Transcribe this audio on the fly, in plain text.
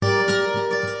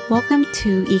Welcome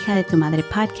to Hija de tu Madre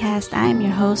podcast. I am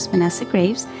your host, Vanessa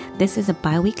Graves. This is a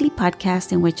bi-weekly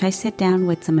podcast in which I sit down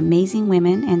with some amazing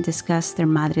women and discuss their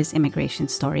madre's immigration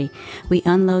story. We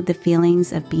unload the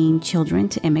feelings of being children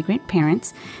to immigrant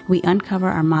parents. We uncover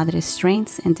our madre's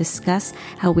strengths and discuss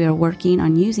how we are working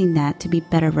on using that to be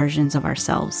better versions of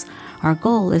ourselves. Our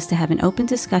goal is to have an open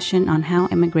discussion on how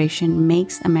immigration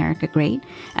makes America great.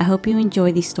 I hope you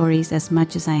enjoy these stories as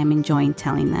much as I am enjoying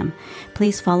telling them.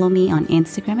 Please follow me on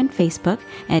Instagram and Facebook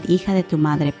at Hija de tu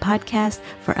Madre Podcast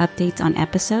for updates on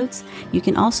episodes. You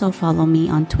can also follow me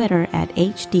on Twitter at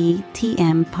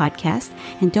HDTM Podcast.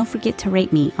 And don't forget to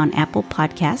rate me on Apple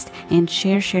Podcast and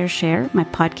share my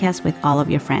podcast with all of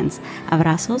your friends.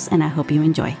 Abrazos, and I hope you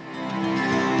enjoy.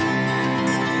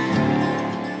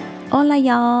 Hola,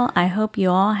 y'all. I hope you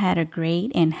all had a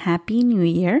great and happy new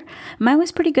year. Mine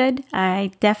was pretty good.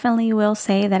 I definitely will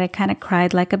say that I kind of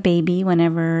cried like a baby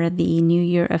whenever the new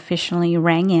year officially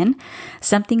rang in.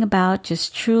 Something about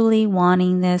just truly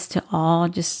wanting this to all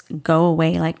just go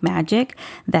away like magic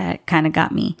that kind of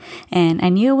got me. And I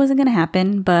knew it wasn't going to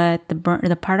happen, but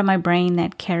the part of my brain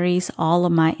that carries all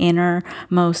of my inner,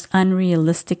 most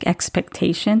unrealistic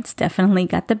expectations definitely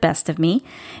got the best of me.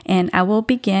 And I will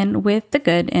begin with the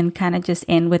good and kind of just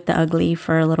end with the ugly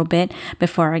for a little bit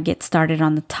before I get started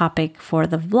on the topic for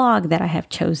the vlog that I have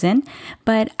chosen.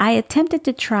 But I attempted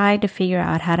to try to figure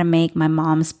out how to make my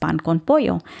mom's pan con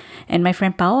pollo. And my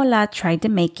friend Paola tried to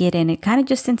make it, and it kind of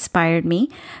just inspired me.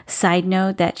 Side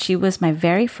note that she was my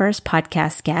very first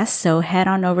podcast guest, so head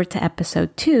on over to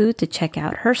episode 2 to check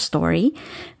out her story.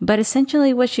 But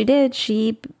essentially what she did,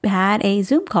 she had a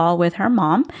Zoom call with her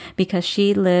mom because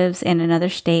she lives in another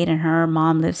state and her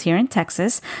mom lives here in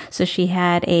Texas. So she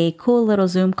had a cool little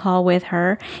Zoom call with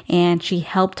her, and she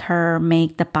helped her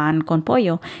make the pan con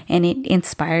pollo, and it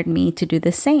inspired me to do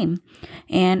the same.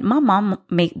 And my mom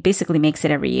basically makes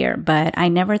it every year, but I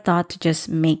never thought to just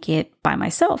make it by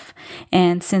myself.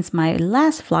 And since my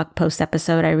last vlog post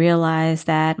episode, I realized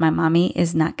that my mommy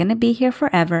is not going to be here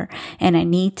forever, and I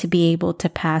need to be able to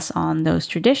pass on those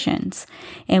traditions.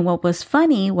 And what was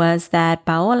funny was that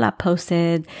Paola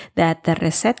posted that the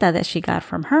receta that she got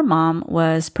from her mom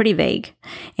was pretty vague,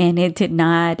 and it did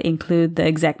not include the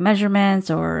exact measurements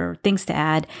or things to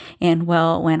add. And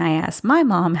well, when I asked my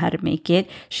mom how to make it,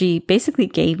 she basically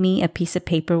gave me a piece of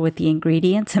paper with the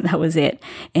ingredients, and that was it.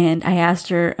 And I asked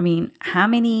her, how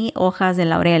many hojas de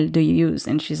laurel do you use?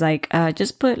 And she's like,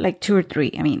 just put like 2 or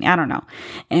 3. I don't know.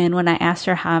 And when I asked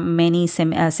her how many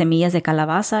semillas de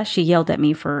calabaza, she yelled at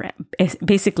me for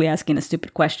basically asking a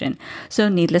stupid question. So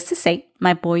needless to say,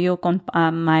 my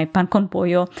pan con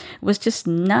pollo was just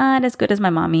not as good as my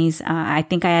mommy's. I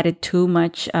think I added too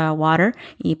much water,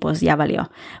 y pues ya valió.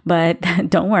 But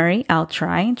don't worry, I'll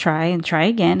try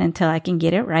again until I can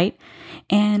get it right.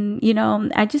 And,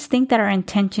 I just think that our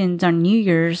intentions on New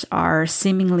Year's are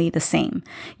seemingly the same.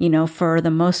 For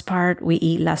the most part, we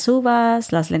eat las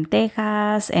uvas, las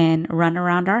lentejas, and run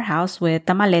around our house with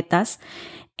tamaletas.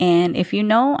 And if you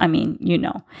know, you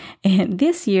know. And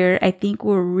this year, I think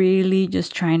we're really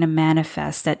just trying to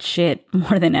manifest that shit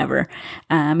more than ever.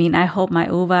 I hope my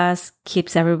uvas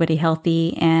keeps everybody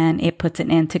healthy and it puts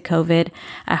an end to COVID.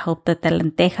 I hope that the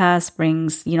lentejas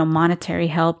brings, monetary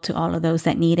help to all of those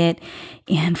that need it.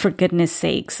 And for goodness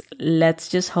sakes, let's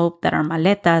just hope that our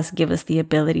maletas give us the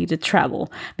ability to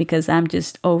travel, because I'm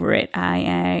just over it.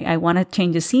 I want to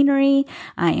change the scenery.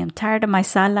 I am tired of my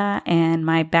sala, and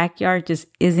my backyard just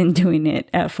isn't doing it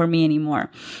for me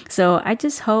anymore. So I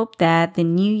just hope that the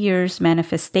New Year's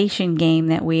manifestation game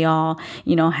that we all,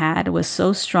 had was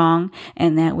so strong,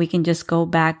 and that we can just go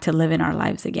back to living our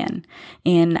lives again.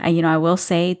 And, I will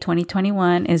say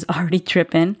 2021 is already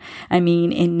tripping.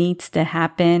 It needs to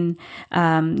happen.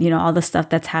 All the stuff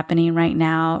that's happening right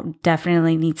now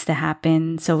definitely needs to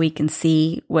happen so we can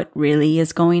see what really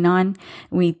is going on.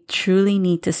 We truly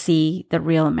need to see the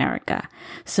real America.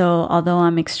 So although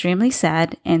I'm extremely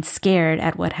sad and scared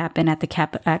at what happened at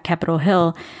the at Capitol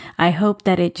Hill, I hope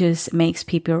that it just makes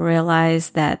people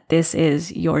realize that this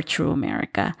is your true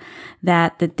America.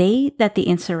 That the day that the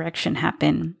insurrection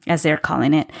happened, as they're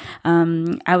calling it,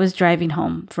 I was driving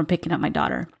home from picking up my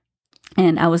daughter.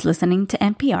 And I was listening to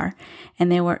NPR, and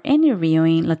they were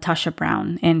interviewing LaTosha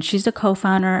Brown, and she's the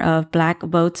co-founder of Black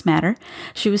Votes Matter.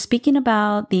 She was speaking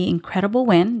about the incredible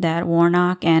win that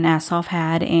Warnock and Ossoff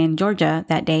had in Georgia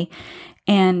that day.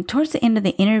 And towards the end of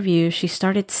the interview, she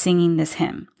started singing this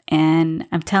hymn. And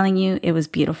I'm telling you, it was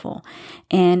beautiful.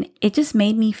 And it just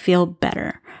made me feel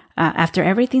better. After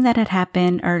everything that had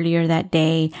happened earlier that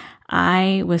day,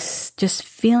 I was just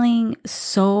feeling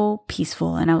so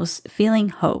peaceful, and I was feeling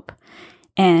hope.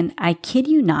 And I kid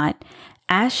you not,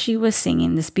 as she was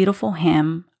singing this beautiful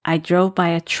hymn, I drove by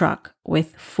a truck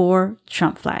with 4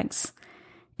 Trump flags,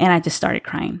 and I just started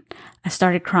crying. I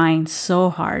started crying so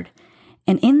hard.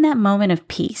 And in that moment of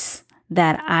peace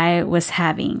that I was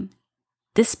having,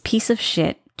 this piece of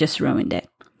shit just ruined it.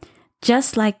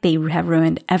 Just like they have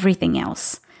ruined everything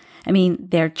else. I mean,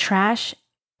 they're trash,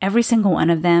 every single one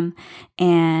of them.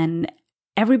 And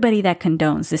everybody that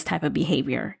condones this type of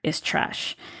behavior is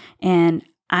trash. And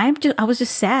I was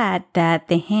just sad that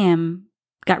the hymn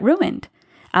got ruined.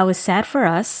 I was sad for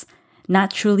us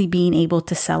not truly being able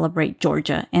to celebrate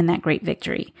Georgia and that great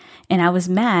victory. And I was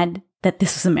mad that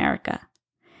this was America.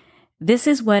 This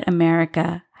is what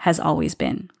America has always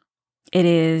been. It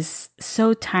is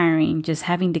so tiring just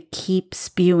having to keep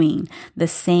spewing the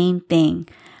same thing.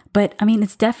 But I mean,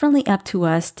 it's definitely up to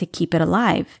us to keep it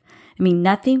alive. I mean,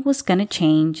 nothing was going to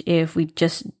change if we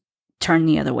just turn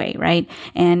the other way, right?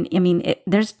 And I mean,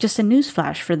 there's just a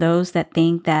newsflash for those that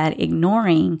think that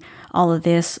ignoring all of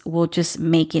this will just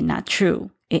make it not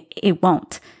true. It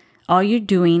won't. All you're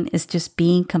doing is just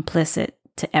being complicit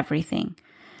to everything.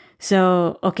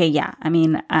 So, okay, yeah, I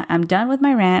mean, I'm done with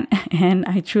my rant, and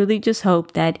I truly just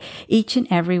hope that each and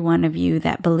every one of you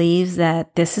that believes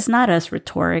that this is not us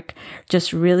rhetoric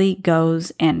just really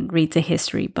goes and reads a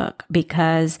history book,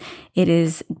 because it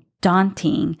is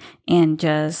daunting and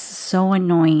just so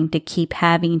annoying to keep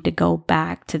having to go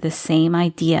back to the same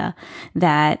idea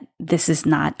that this is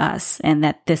not us and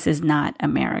that this is not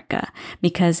America.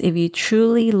 Because if you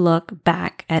truly look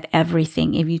back at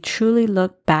everything, if you truly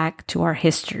look back to our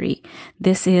history,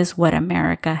 this is what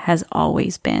America has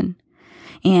always been.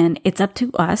 And it's up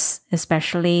to us,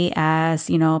 especially as,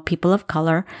 people of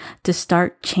color, to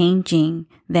start changing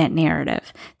that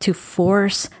narrative, to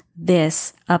force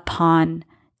this upon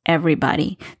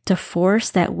everybody, to force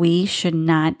that we should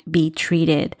not be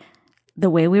treated the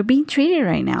way we're being treated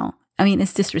right now. I mean,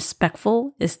 it's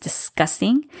disrespectful, it's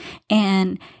disgusting,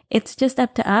 and it's just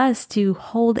up to us to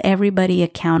hold everybody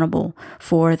accountable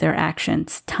for their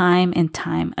actions time and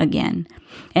time again.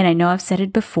 And I know I've said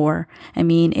it before. I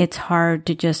mean, it's hard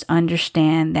to just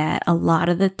understand that a lot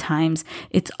of the times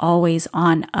it's always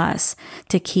on us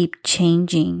to keep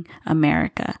changing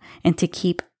America and to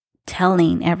keep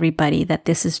telling everybody that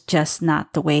this is just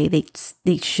not the way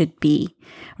they should be,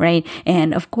 right?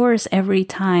 And of course, every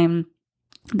time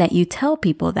that you tell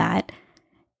people that,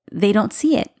 they don't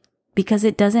see it because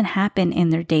it doesn't happen in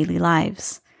their daily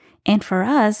lives. And for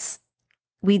us,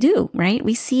 we do, right?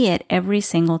 We see it every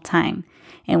single time.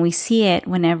 And we see it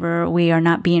whenever we are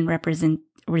not being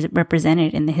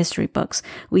represented in the history books.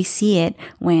 We see it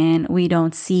when we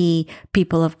don't see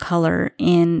people of color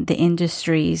in the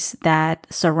industries that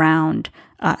surround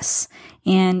us.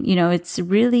 And, it's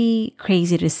really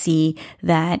crazy to see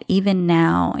that even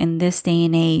now in this day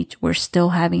and age, we're still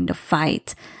having to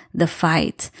fight the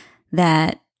fight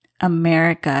that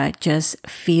America just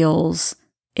feels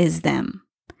is them.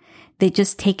 They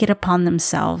just take it upon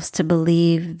themselves to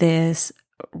believe this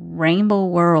rainbow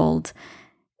world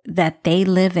that they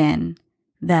live in,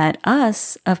 that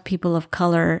us of people of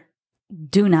color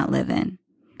do not live in.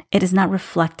 It is not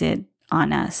reflected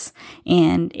on us.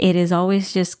 And it is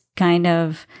always just kind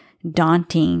of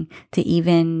daunting to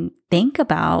even think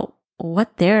about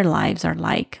what their lives are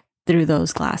like through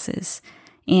those glasses.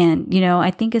 And,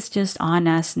 I think it's just on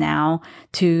us now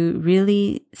to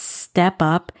really step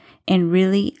up and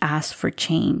really ask for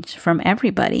change from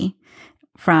everybody.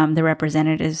 From the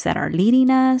representatives that are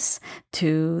leading us,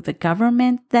 to the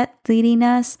government that's leading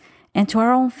us, and to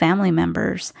our own family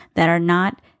members that are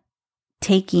not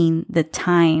taking the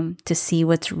time to see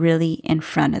what's really in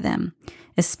front of them,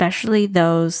 especially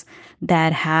those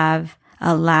that have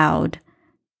allowed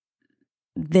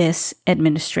this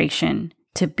administration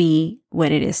to be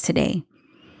what it is today.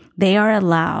 They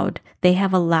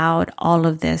have allowed all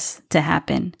of this to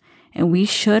happen, and we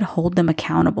should hold them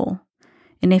accountable.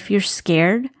 And if you're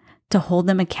scared to hold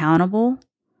them accountable,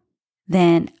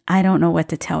 then I don't know what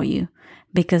to tell you,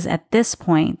 because at this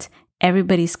point,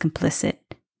 everybody's complicit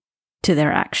to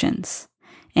their actions.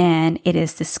 And it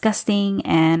is disgusting,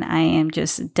 and I am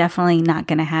just definitely not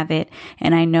going to have it.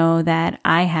 And I know that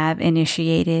I have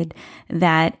initiated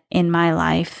that in my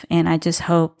life, and I just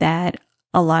hope that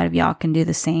a lot of y'all can do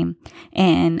the same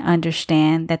and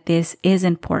understand that this is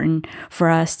important for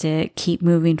us to keep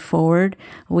moving forward.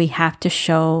 We have to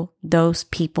show those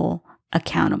people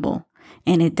accountable,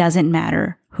 and it doesn't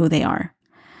matter who they are.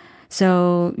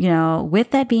 So,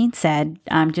 with that being said,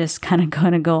 I'm just kind of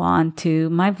going to go on to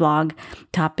my vlog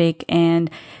topic.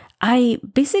 And I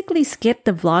basically skipped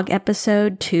the vlog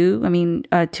episode 2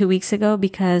 weeks ago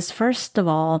because first of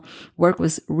all, work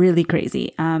was really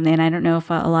crazy. And I don't know if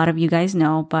a lot of you guys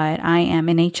know, but I am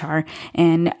in HR,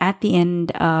 and at the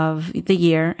end of the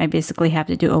year, I basically have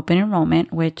to do open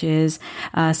enrollment, which is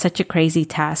such a crazy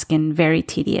task and very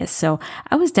tedious. So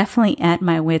I was definitely at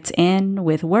my wit's end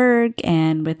with work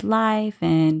and with life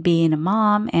and being a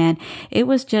mom, and it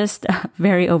was just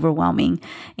very overwhelming.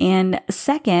 And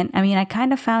second, I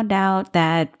kind of found out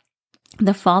that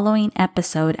the following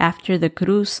episode after the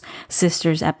Cruz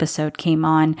sisters episode came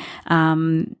on,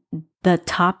 the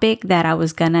topic that I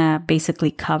was gonna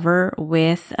basically cover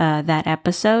with that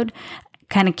episode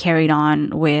kind of carried on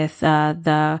with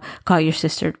the Call Your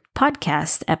Sister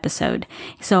podcast episode.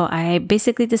 So I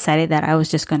basically decided that I was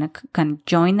just going to kind of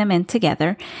join them in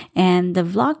together. And the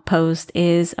vlog post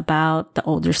is about the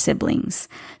older siblings.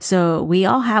 So we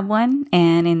all have one,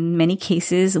 and in many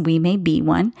cases, we may be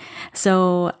one.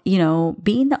 So,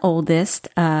 being the oldest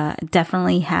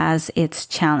definitely has its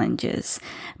challenges.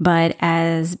 But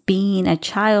as being a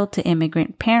child to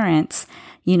immigrant parents,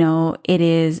 it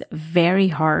is very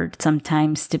hard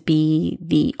sometimes to be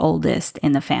the oldest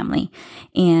in the family.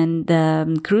 And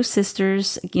the Cruz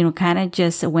sisters, kind of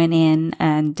just went in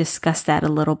and discussed that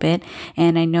a little bit.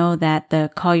 And I know that the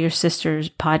Call Your Sisters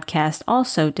podcast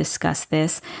also discussed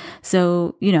this.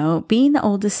 So, being the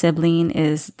oldest sibling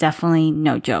is definitely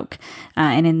no joke.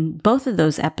 And in both of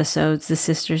those episodes, the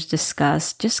sisters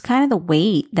discussed just kind of the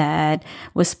weight that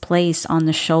was placed on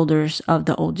the shoulders of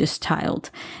the oldest child.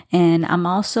 And I'm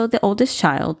also the oldest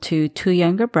child to two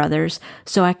younger brothers,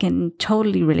 so I can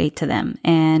totally relate to them.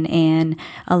 And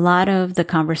a lot of the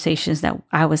conversations that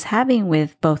I was having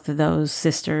with both of those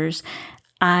sisters,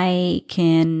 I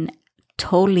can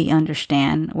totally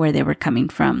understand where they were coming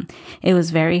from. It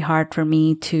was very hard for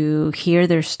me to hear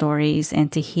their stories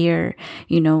and to hear,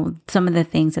 some of the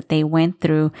things that they went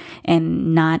through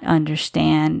and not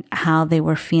understand how they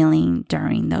were feeling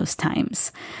during those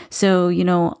times. So,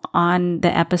 on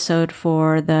the episode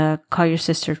for the Call Your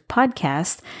Sister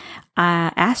podcast,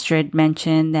 Astrid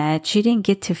mentioned that she didn't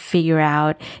get to figure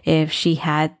out if she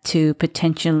had to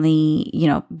potentially,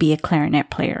 be a clarinet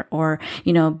player or,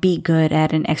 be good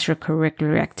at an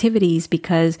extracurricular activities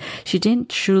because she didn't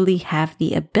truly have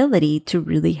the ability to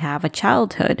really have a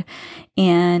childhood.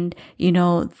 And,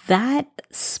 that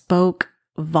spoke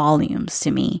volumes to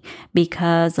me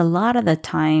because a lot of the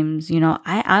times,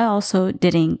 I also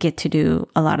didn't get to do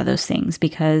a lot of those things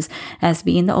because as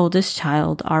being the oldest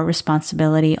child, our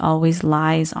responsibility always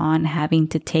lies on having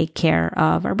to take care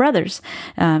of our brothers,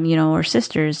 or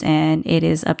sisters. And it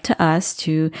is up to us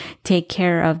to take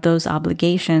care of those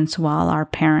obligations while our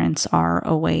parents are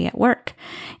away at work.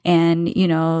 And,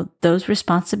 those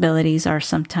responsibilities are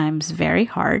sometimes very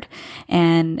hard.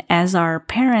 And as our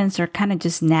parents are kind of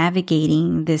just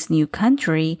navigating this new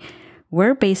country,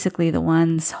 we're basically the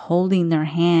ones holding their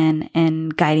hand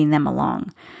and guiding them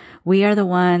along. We are the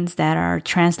ones that are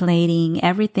translating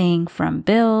everything from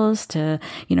bills to,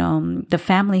 the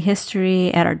family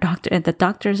history at the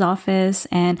doctor's office.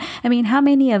 And how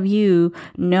many of you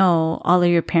know all of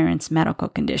your parents' medical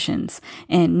conditions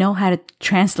and know how to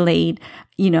translate,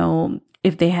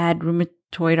 if they had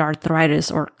rheumatoid arthritis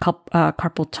or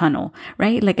carpal tunnel,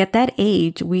 right? Like at that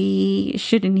age, we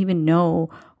shouldn't even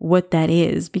know what that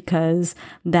is because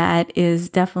that is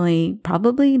definitely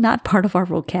probably not part of our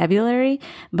vocabulary.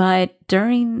 But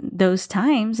during those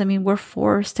times, we're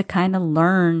forced to kind of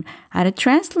learn how to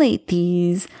translate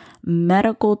these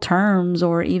medical terms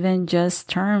or even just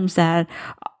terms that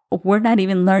we're not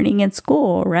even learning in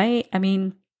school, right?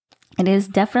 It is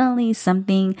definitely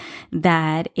something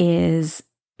that is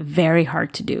very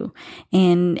hard to do.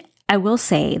 And I will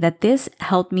say that this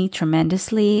helped me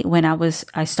tremendously when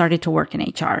I started to work in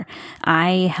HR.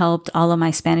 I helped all of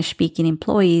my Spanish speaking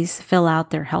employees fill out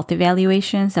their health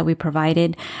evaluations that we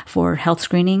provided for health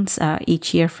screenings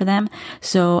each year for them.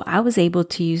 So I was able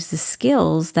to use the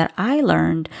skills that I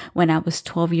learned when I was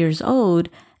 12 years old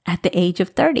at the age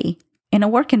of 30. In a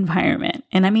work environment.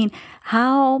 And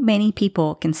how many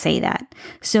people can say that?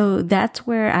 So that's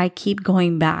where I keep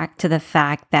going back to the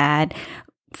fact that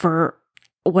for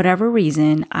whatever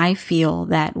reason, I feel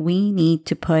that we need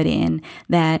to put in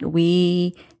that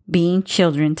we being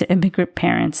children to immigrant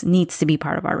parents needs to be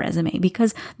part of our resume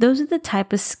because those are the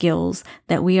type of skills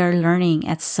that we are learning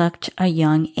at such a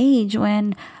young age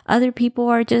when other people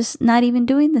are just not even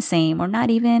doing the same or not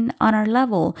even on our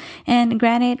level. And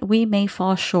granted, we may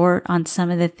fall short on some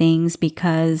of the things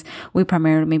because we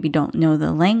primarily maybe don't know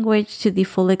the language to the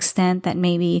full extent that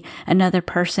maybe another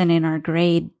person in our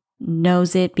grade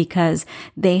knows it because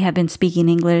they have been speaking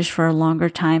English for a longer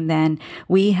time than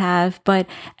we have. But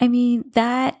I mean,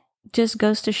 that just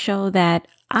goes to show that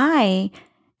I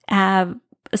have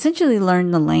essentially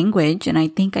learned the language, and I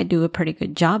think I do a pretty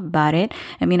good job about it.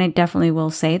 I mean, I definitely will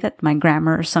say that my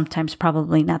grammar is sometimes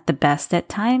probably not the best at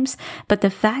times, but the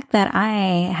fact that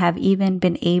I have even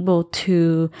been able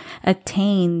to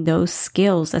attain those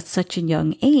skills at such a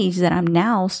young age that I'm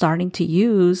now starting to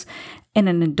use in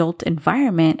an adult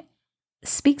environment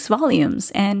speaks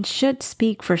volumes and should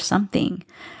speak for something.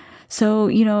 So,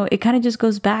 it kind of just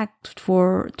goes back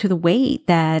to the weight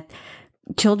that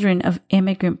children of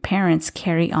immigrant parents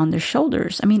carry on their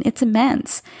shoulders. I mean, it's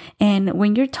immense. And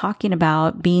when you're talking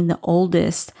about being the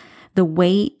oldest, the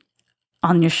weight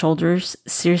on your shoulders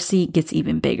seriously gets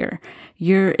even bigger.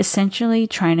 You're essentially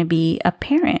trying to be a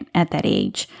parent at that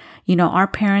age. Our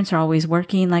parents are always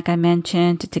working, like I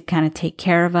mentioned, to kind of take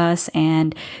care of us.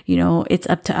 And, it's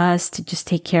up to us to just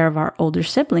take care of our older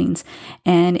siblings.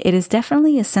 And it is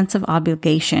definitely a sense of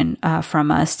obligation from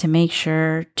us to make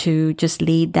sure to just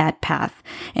lead that path.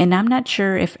 And I'm not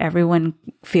sure if everyone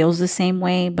feels the same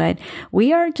way, but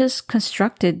we are just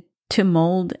constructed to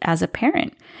mold as a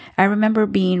parent. I remember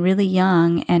being really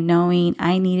young and knowing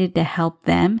I needed to help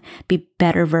them be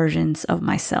better versions of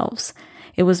myself.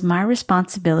 It was my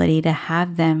responsibility to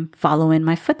have them follow in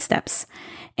my footsteps.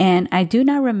 And I do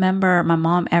not remember my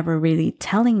mom ever really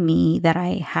telling me that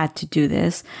I had to do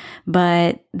this,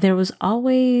 but there was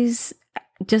always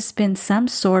just been some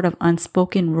sort of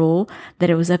unspoken rule that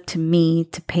it was up to me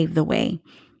to pave the way.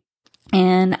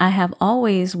 And I have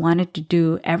always wanted to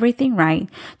do everything right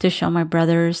to show my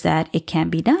brothers that it can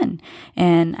be done.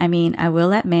 And I mean, I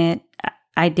will admit,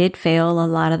 I did fail a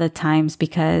lot of the times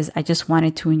because I just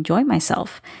wanted to enjoy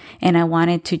myself and I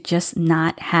wanted to just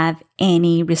not have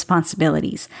any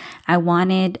responsibilities. I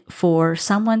wanted for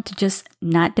someone to just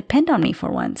not depend on me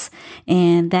for once.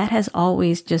 And that has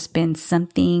always just been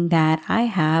something that I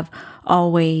have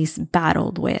always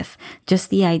battled with.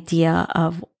 Just the idea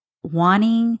of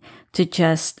wanting to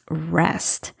just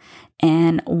rest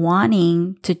and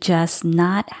wanting to just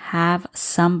not have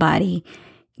somebody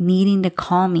needing to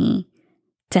call me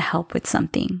to help with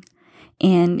something.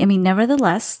 And I mean,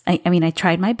 nevertheless, I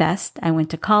tried my best. I went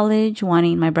to college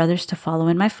wanting my brothers to follow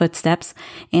in my footsteps,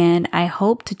 and I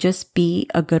hope to just be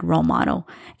a good role model.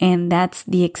 And that's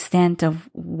the extent of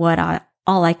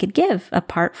all I could give,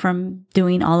 apart from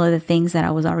doing all of the things that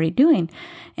I was already doing.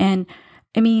 And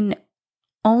I mean,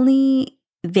 only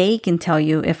they can tell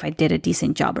you if I did a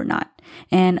decent job or not.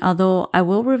 And although I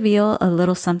will reveal a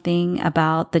little something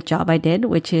about the job I did,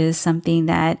 which is something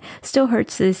that still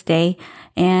hurts to this day.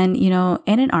 And,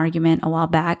 in an argument a while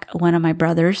back, one of my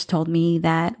brothers told me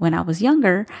that when I was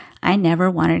younger, I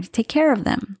never wanted to take care of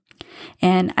them.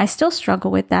 And I still struggle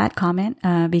with that comment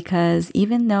because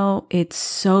even though it's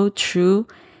so true,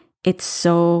 it's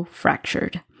so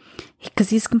fractured. Because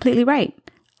he's completely right.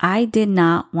 I did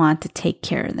not want to take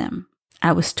care of them.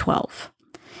 I was 12.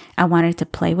 I wanted to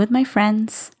play with my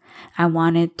friends. I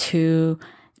wanted to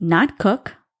not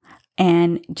cook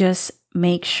and just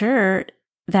make sure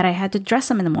that I had to dress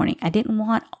them in the morning. I didn't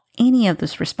want any of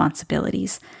those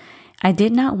responsibilities. I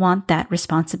did not want that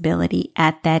responsibility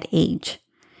at that age.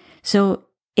 So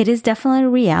it is definitely a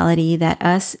reality that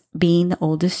us being the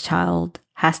oldest child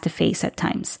has to face at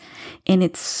times. And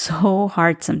it's so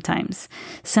hard sometimes.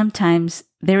 Sometimes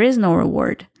there is no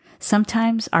reward.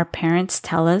 Sometimes our parents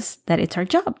tell us that it's our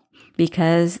job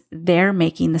because they're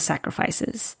making the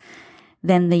sacrifices.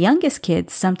 Then the youngest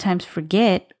kids sometimes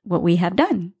forget what we have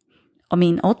done. I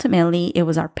mean, ultimately, it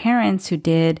was our parents who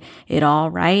did it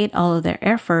all, right? All of their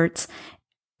efforts,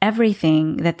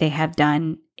 everything that they have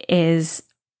done is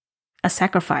a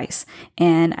sacrifice.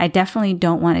 And I definitely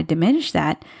don't want to diminish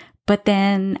that. But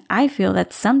then I feel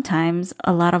that sometimes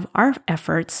a lot of our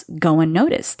efforts go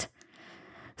unnoticed.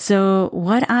 So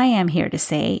what I am here to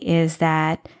say is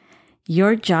that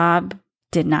your job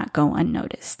did not go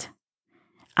unnoticed.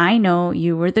 I know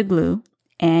you were the glue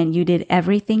and you did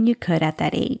everything you could at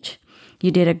that age. You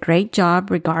did a great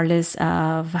job regardless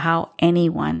of how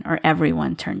anyone or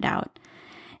everyone turned out.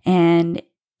 And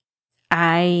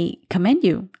I commend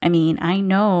you. I mean, I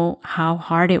know how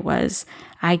hard it was.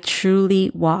 I truly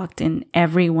walked in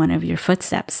every one of your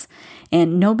footsteps.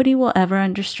 And nobody will ever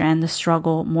understand the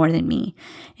struggle more than me.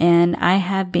 And I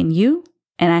have been you,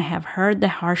 and I have heard the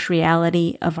harsh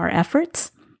reality of our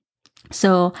efforts.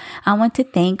 So I want to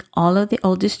thank all of the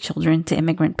oldest children to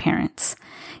immigrant parents.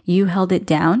 You held it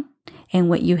down, and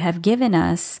what you have given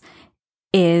us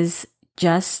is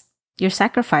just your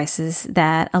sacrifices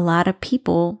that a lot of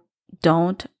people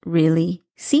don't really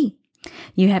see.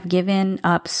 You have given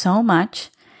up so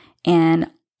much,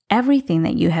 And everything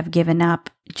that you have given up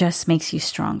just makes you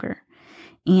stronger.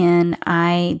 And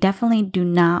I definitely do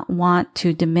not want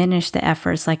to diminish the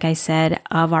efforts, like I said,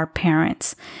 of our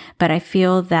parents. But I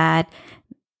feel that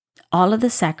all of the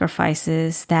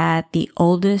sacrifices that the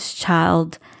oldest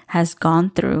child has gone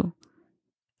through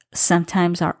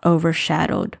sometimes are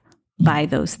overshadowed by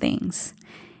those things.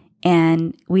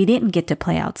 And we didn't get to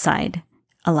play outside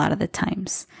a lot of the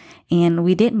times. And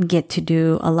we didn't get to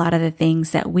do a lot of the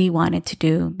things that we wanted to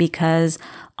do because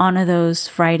on those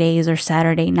Fridays or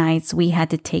Saturday nights, we had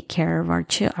to take care of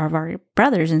our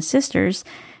brothers and sisters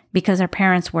because our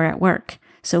parents were at work.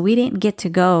 So we didn't get to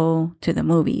go to the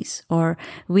movies, or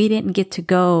we didn't get to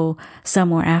go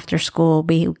somewhere after school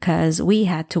because we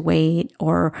had to wait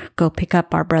or go pick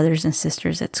up our brothers and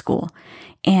sisters at school.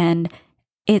 And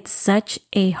it's such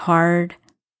a hard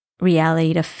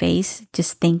reality to face,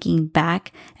 just thinking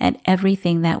back at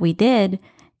everything that we did,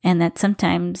 and that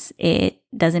sometimes it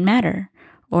doesn't matter,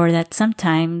 or that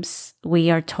sometimes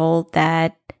we are told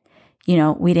that,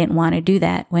 we didn't want to do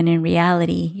that, when in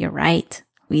reality, you're right,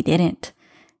 we didn't.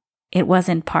 It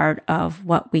wasn't part of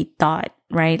what we thought,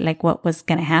 right? Like what was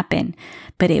going to happen,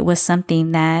 but it was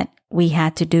something that we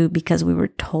had to do because we were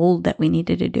told that we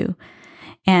needed to do.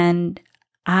 And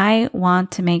I want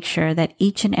to make sure that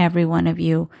each and every one of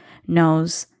you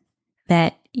knows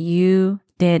that you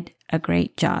did a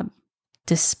great job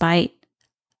despite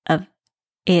of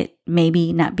it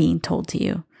maybe not being told to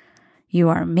you. You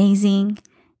are amazing,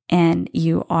 and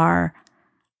you are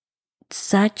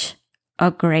such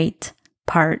a great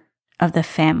part of the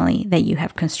family that you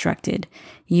have constructed.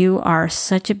 You are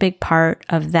such a big part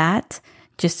of that,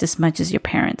 just as much as your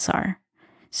parents are.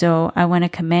 So I want to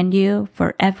commend you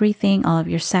for everything, all of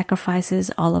your sacrifices,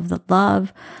 all of the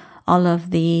love, all of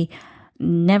the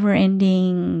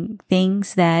never-ending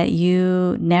things that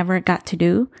you never got to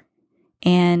do.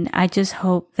 And I just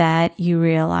hope that you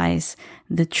realize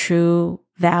the true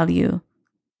value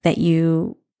that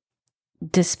you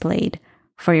displayed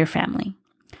for your family.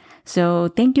 So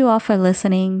thank you all for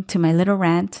listening to my little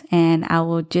rant, and I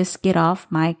will just get off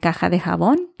my caja de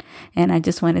jabón. And I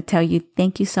just want to tell you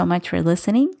thank you so much for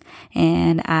listening,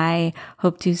 and I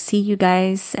hope to see you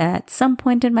guys at some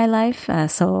point in my life.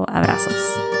 So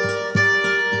abrazos.